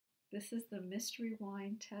This is the mystery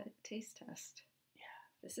wine taste test. Yeah.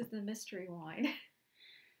 This is the mystery wine,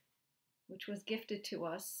 which was gifted to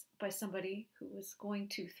us by somebody who was going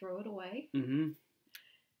to throw it away. Mm-hmm.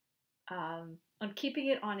 I'm keeping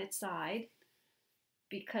it on its side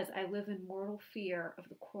because I live in mortal fear of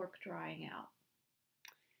the cork drying out.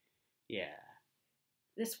 Yeah.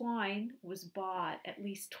 This wine was bought at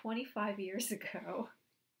least 25 years ago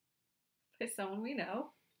by someone we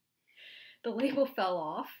know. The label fell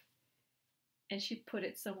off, and she put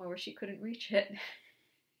it somewhere where she couldn't reach it.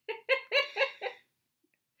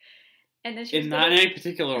 And then she was not in any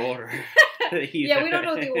particular order. Yeah, we don't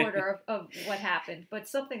know the order of what happened, but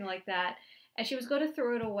something like that. And she was going to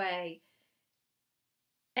throw it away,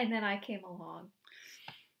 and then I came along.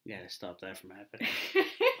 Yeah, to stop that from happening.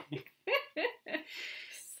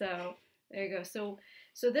 So there you go. So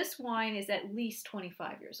this wine is at least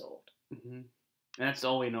 25 years old. Mm-hmm. That's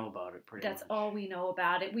all we know about it, pretty much. That's all we know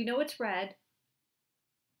about it. We know it's red.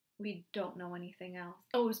 We don't know anything else.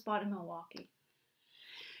 Oh, it was bought in Milwaukee.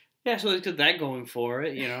 Yeah, so it's got that going for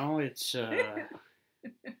it, you know. It's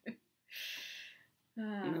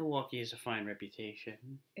Milwaukee has a fine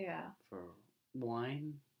reputation. Yeah. For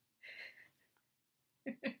wine.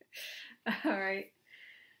 All right.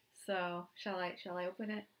 So shall I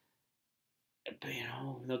open it? But you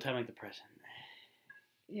know, no time like the present.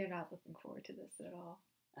 You're not looking forward to this at all.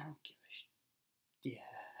 I don't give a shit. Yeah.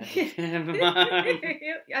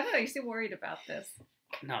 I don't know. You seem worried about this.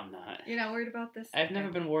 No, I'm not. You're not worried about this? I've never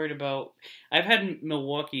been worried about... I've had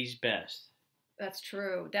Milwaukee's best. That's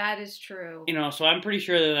true. That is true. You know, so I'm pretty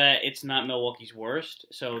sure that it's not Milwaukee's worst.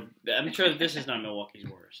 So I'm sure that this is not Milwaukee's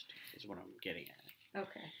worst, is what I'm getting at.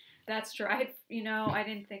 Okay. That's true. I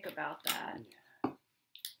didn't think about that. Yeah. Let's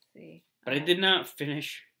see. But I did not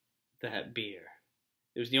finish that beer.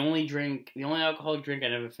 It was the only alcoholic drink I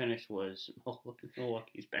never finished was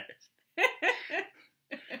Milwaukee's best.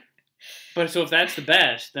 But so if that's the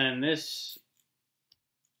best, then this...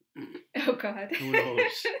 Oh, God. Who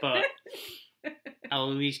knows? But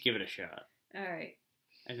I'll at least give it a shot. All right.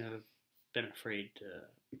 I've never been afraid to...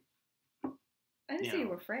 I didn't say you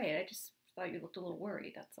were afraid. I just thought you looked a little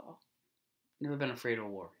worried, that's all. Never been afraid or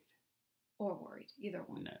worried. Or worried. Either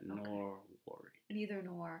one. No, okay. Nor worried. Neither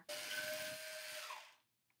nor.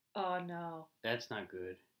 Oh, no. That's not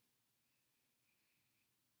good.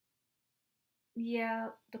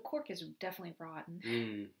 Yeah, the cork is definitely rotten.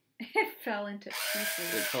 Mm. It fell into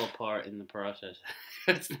pieces. It fell apart in the process.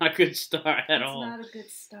 It's not a good start at all. It's not a good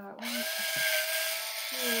start.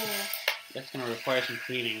 That's going to require some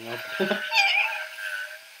cleaning up.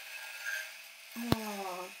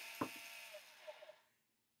 Oh.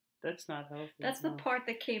 That's not healthy. That's the part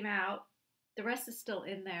that came out. The rest is still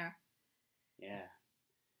in there. Yeah.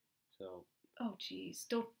 So. Oh, jeez.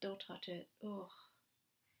 Don't touch it. Oh.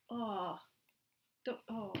 Oh. Don't.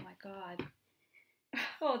 Oh my God.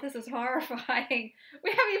 Oh, this is horrifying.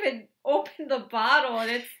 We haven't even opened the bottle,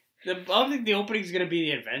 and it's. I don't think the opening's gonna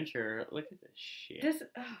be the adventure. Look at this shit.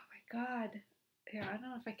 Oh my God. Here, I don't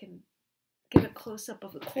know if I can get a close up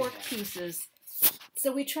of the cork pieces.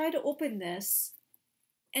 So we tried to open this,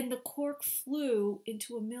 and the cork flew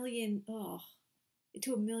into a million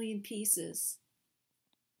pieces.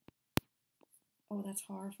 Oh, that's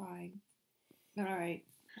horrifying. All right.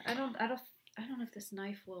 I don't know if this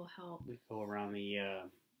knife will help. We go around the.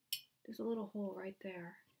 There's a little hole right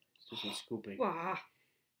there. Just some scooping. Wow.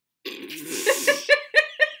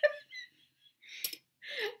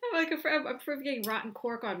 I'm getting rotten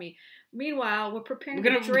cork on me. Meanwhile, we're preparing.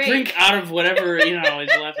 We're gonna drink out of whatever is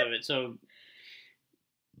left of it. So.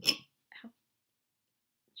 Jesus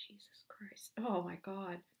Christ! Oh my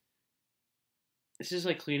God. This is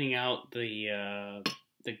like cleaning out the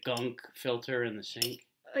gunk filter in the sink.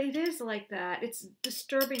 It is like that. It's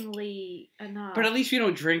disturbingly enough. But at least we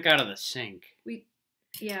don't drink out of the sink.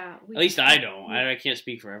 At least I don't. I can't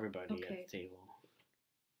speak for everybody at the table.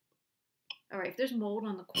 All right. If there's mold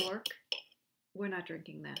on the cork, we're not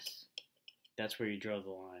drinking this. That's where you draw the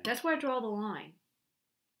line. That's where I draw the line.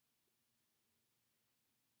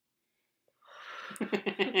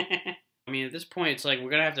 I mean, at this point, it's like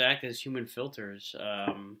we're gonna have to act as human filters. I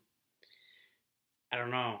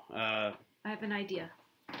don't know. I have an idea.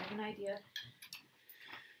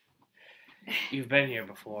 You've been here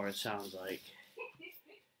before, it sounds like. What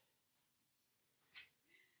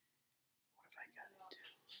have I got to do?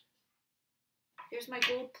 Here's my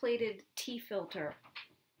gold-plated tea filter.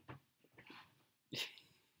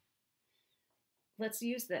 Let's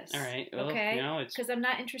use this. All right. Well, okay? Because I'm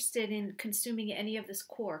not interested in consuming any of this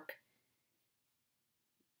cork.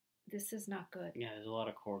 This is not good. Yeah, there's a lot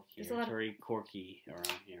of cork here. There's a lot It's very corky around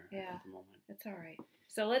here Yeah. at the moment. It's all right.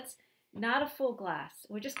 So let's, not a full glass.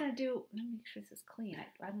 We're just going to do, let me make sure this is clean.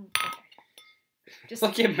 I don't, okay. Just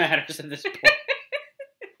Look, it matters at this point.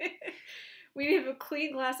 We have a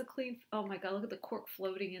clean glass, oh my God, look at the cork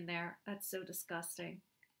floating in there. That's so disgusting.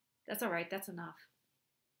 That's all right. That's enough.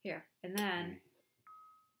 Here. And then,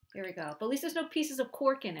 here we go. But at least there's no pieces of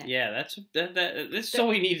cork in it. Yeah, that's all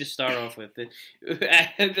we need to start off with.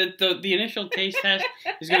 The initial taste test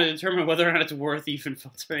is going to determine whether or not it's worth even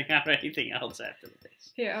filtering out anything else after the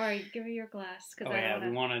taste. Here, all right, give me your glass. Oh yeah,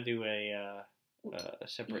 we want to do a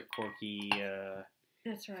separate corky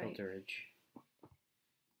that's right. filterage.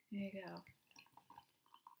 There you go.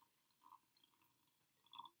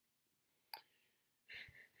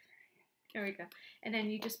 There we go. And then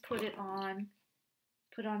you just put on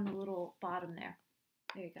the little bottom there.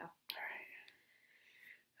 There you go.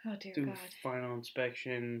 Oh dear God. Final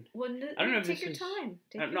inspection. Well, I don't know if take this your is... time.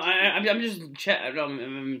 I'm just I'm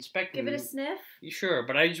inspecting. Give it a sniff. Sure,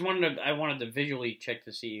 but I wanted to visually check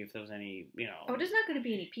to see if there was any, Oh, there's not going to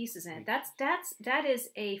be any pieces in it. That is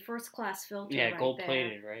a first class filter. Yeah, right gold there.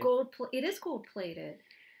 plated, right? It is gold plated.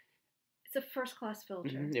 It's a first class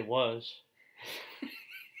filter. Mm-hmm, it was.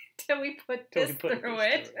 Till we put this through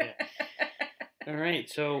it. Yeah. All right,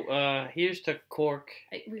 so here's the cork.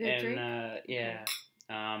 We got a drink? Yeah.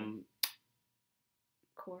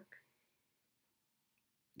 Cork.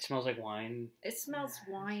 It smells like wine. It smells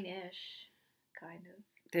wine-ish, kind of.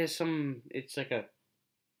 There's some. It's like a.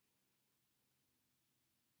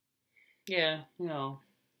 Yeah,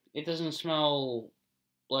 it doesn't smell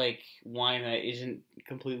like wine that isn't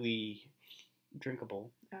completely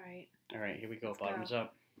drinkable. All right. All right, here we go. Let's Bottoms go.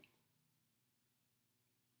 up.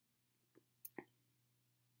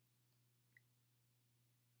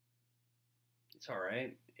 It's all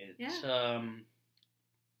right. It's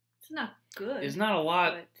It's not good. There's not a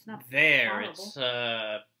lot it's not there. horrible.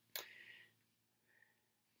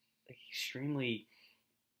 It's extremely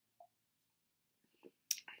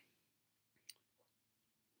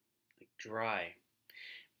dry.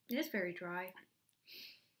 It is very dry.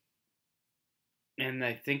 And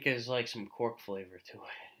I think there's like some cork flavor to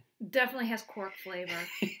it. Definitely has cork flavor.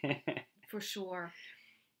 For sure.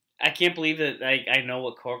 I can't believe that I know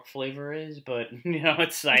what cork flavor is, but I know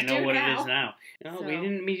what it is now. So, we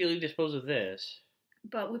didn't immediately dispose of this.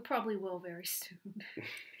 But we probably will very soon.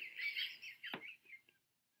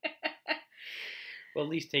 Well,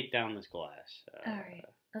 at least take down this glass. All right,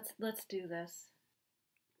 let's do this.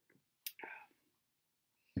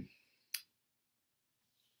 It's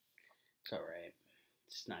all right.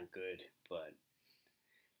 It's not good, but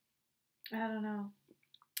I don't know.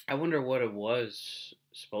 I wonder what it was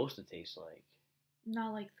supposed to taste like.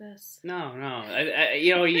 Not like this. No.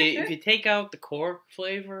 If you take out the cork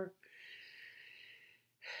flavor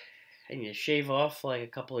and you shave off like a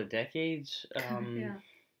couple of decades, yeah.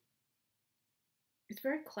 It's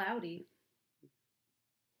very cloudy,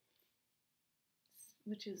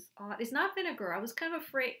 which is odd. It's not vinegar. I was kind of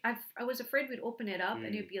afraid. I was afraid we'd open it up and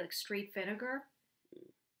it'd be like straight vinegar,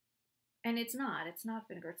 and it's not. It's not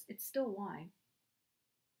vinegar. It's still wine.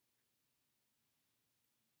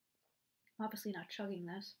 Obviously not chugging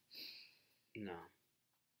this. No.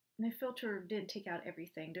 My filter didn't take out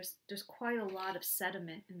everything. There's quite a lot of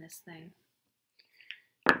sediment in this thing.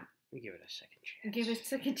 We give it a second chance. Give it a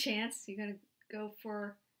second chance. You gotta go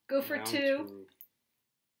for Round 2.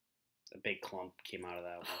 A big clump came out of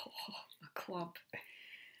that one. Oh, a clump.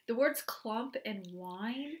 The words clump and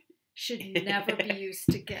wine should never be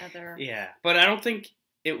used together. Yeah, but I don't think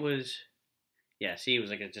it was. Yeah, see, it was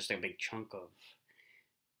like just a big chunk of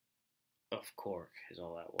cork is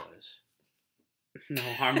all that was. No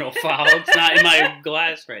harm, no foul. It's not in my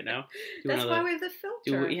glass right now. That's why we have the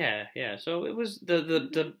filter. Yeah. So it was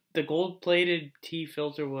the gold plated tea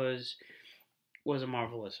filter was a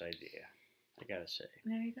marvelous idea. I gotta say.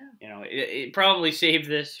 There you go. It probably saved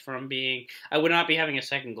this from being. I would not be having a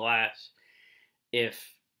second glass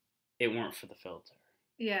if it weren't for the filter.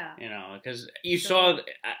 Yeah. Because you saw.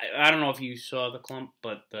 I don't know if you saw the clump,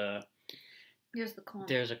 but Here's the clump.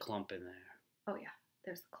 There's a clump in there. Oh yeah,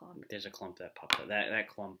 there's the clump. There's a clump that popped up. That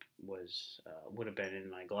clump would have been in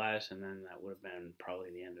my glass, and then that would have been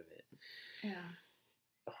probably the end of it. Yeah.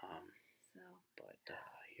 But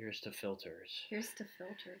here's the filters. Here's the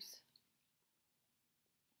filters.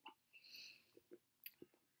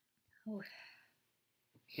 Oh.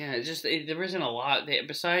 Yeah, it's just there isn't a lot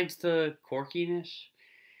besides the corkiness.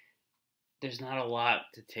 There's not a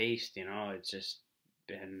lot to taste. It's just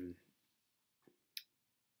been.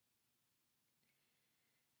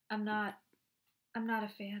 I'm not a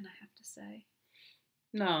fan, I have to say.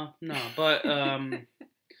 No, but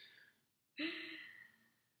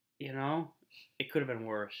you know, it could have been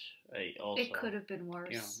worse. Also, It could have been worse.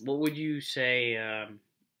 You know, what would you say?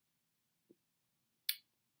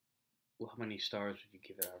 Well, how many stars would you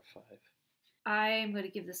give it out of 5? I'm going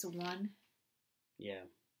to give this a 1. Yeah.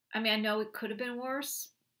 I mean, I know it could have been worse,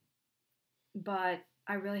 but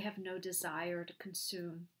I really have no desire to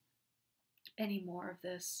consume any more of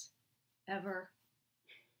this ever.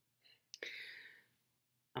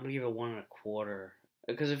 I'm gonna give it 1.25.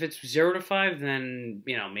 Because if it's 0 to 5, then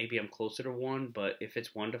maybe I'm closer to 1. But if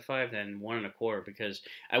it's 1 to 5, then 1.25. Because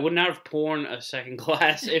I would not have poured a second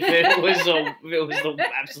glass if it was the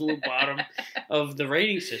absolute bottom of the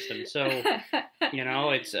rating system. So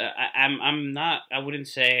it's I'm not. I wouldn't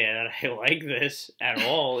say that I like this at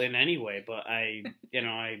all in any way. But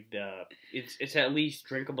it's at least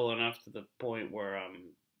drinkable enough to the point where I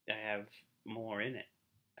have more in it.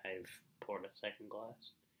 I've poured a second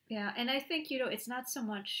glass. Yeah, and I think, it's not so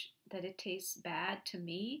much that it tastes bad to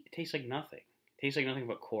me. It tastes like nothing. It tastes like nothing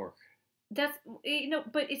but cork. That's,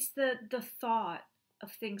 but it's the thought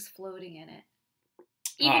of things floating in it.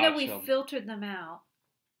 Even though we filtered them out.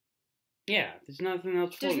 Yeah, there's nothing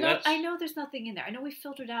else floating. I know there's nothing in there. I know we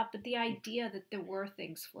filtered out, but the idea that there were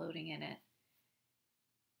things floating in it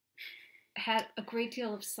had a great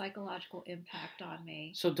deal of psychological impact on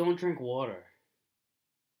me. So don't drink water.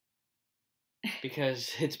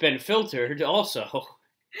 Because it's been filtered also.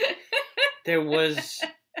 There was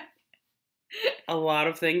a lot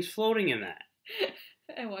of things floating in that.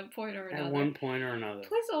 At one point or another.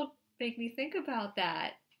 Please don't make me think about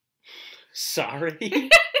that.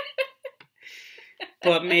 Sorry.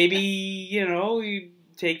 But maybe, you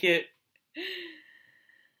take it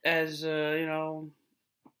as,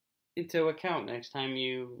 into account next time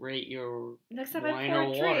you rate your next time I pour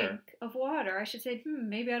a drink of water, I should say,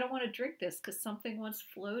 maybe I don't want to drink this because something once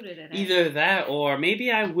floated in it. Either that, or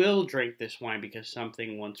maybe I will drink this wine because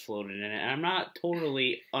something once floated in it. And I'm not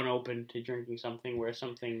totally unopen to drinking something where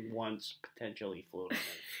something once potentially floated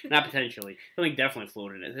in it. Not potentially. Something definitely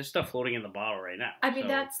floated in it. There's stuff floating in the bottle right now. I mean,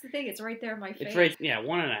 that's the thing. It's right there in my face. It's right,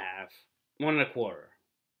 1.5. 1.25.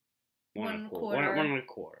 1.25. 1.25.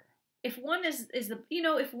 If one is the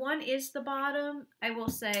if one is the bottom, I will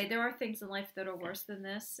say there are things in life that are worse than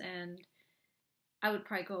this, and I would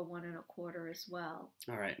probably go 1.25 as well.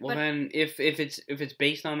 All right. Well, then if it's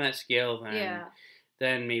based on that scale,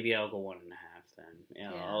 then maybe I'll go 1.5.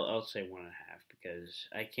 Then I'll say 1.5 because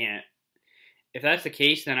I can't. If that's the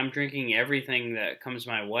case, then I'm drinking everything that comes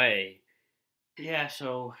my way. Yeah.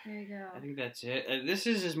 So there you go. I think that's it. This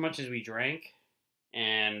is as much as we drank,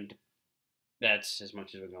 and that's as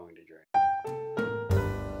much as we're going to drink.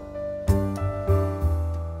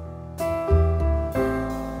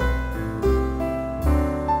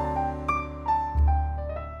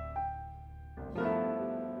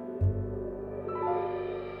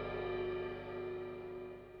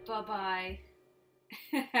 Bye-bye.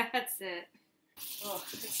 That's it. Oh,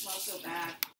 it smells so bad.